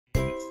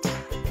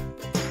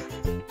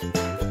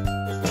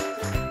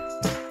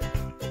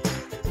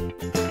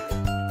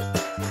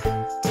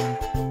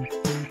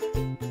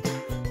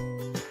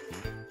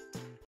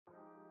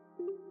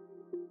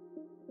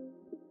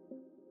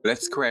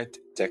Let's create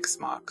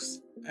text marks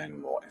and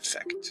more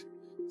effect.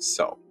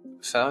 So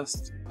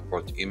first,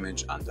 put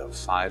image under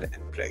File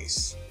and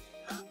Place.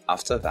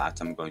 After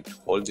that, I'm going to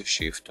hold the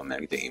Shift to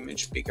make the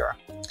image bigger.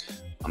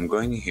 I'm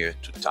going here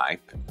to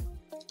type.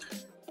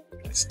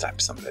 Let's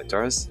type some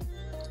letters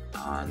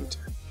and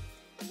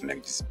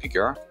make this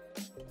bigger.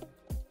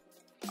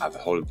 I've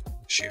hold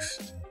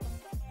Shift.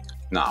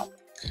 Now,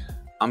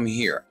 I'm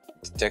here.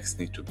 The text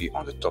needs to be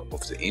on the top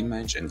of the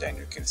image, and then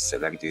you can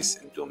select this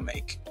and do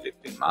Make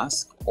Clipping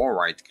Mask, or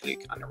right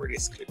click and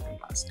release Clipping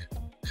Mask.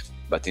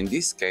 But in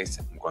this case,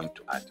 I'm going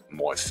to add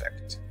more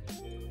effect.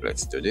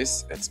 Let's do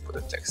this. Let's put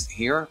the text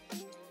here,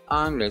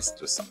 and let's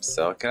do some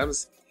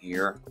circles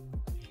here.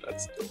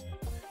 Let's do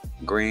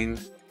green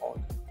or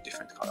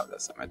different color,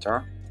 doesn't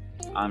matter.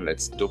 And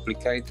let's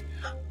duplicate,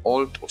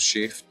 Alt or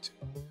Shift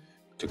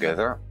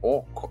together,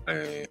 or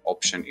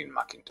Option in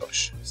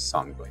Macintosh. So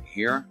I'm going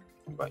here.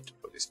 I'm going to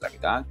put this like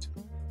that.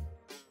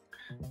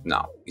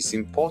 Now, it's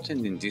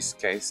important in this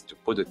case to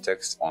put the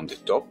text on the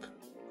top,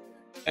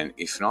 and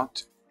if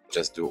not,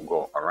 just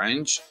go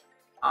Arrange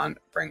and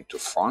bring to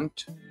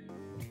Front,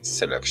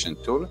 Selection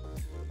tool,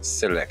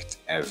 select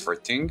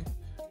everything,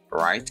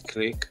 right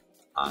click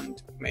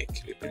and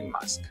make Clipping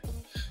Mask.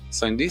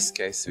 So in this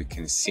case, we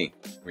can see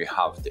we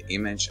have the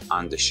image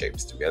and the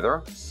shapes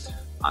together.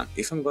 And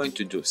if I'm going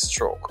to do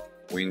Stroke,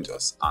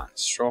 Windows and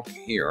Stroke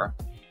here,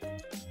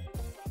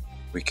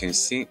 we can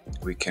see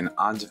we can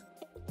add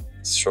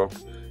stroke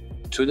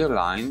to the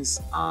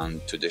lines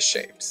and to the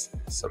shapes.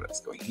 So let's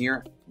go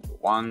here, do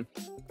 1,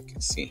 we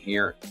can see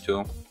here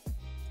 2,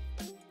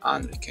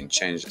 and we can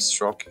change the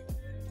stroke.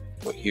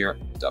 Go here,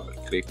 double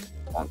click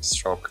on the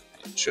stroke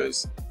and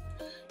choose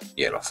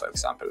yellow, for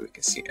example. We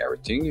can see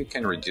everything. You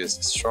can reduce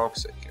the stroke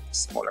so it can be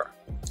smaller.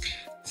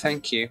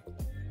 Thank you.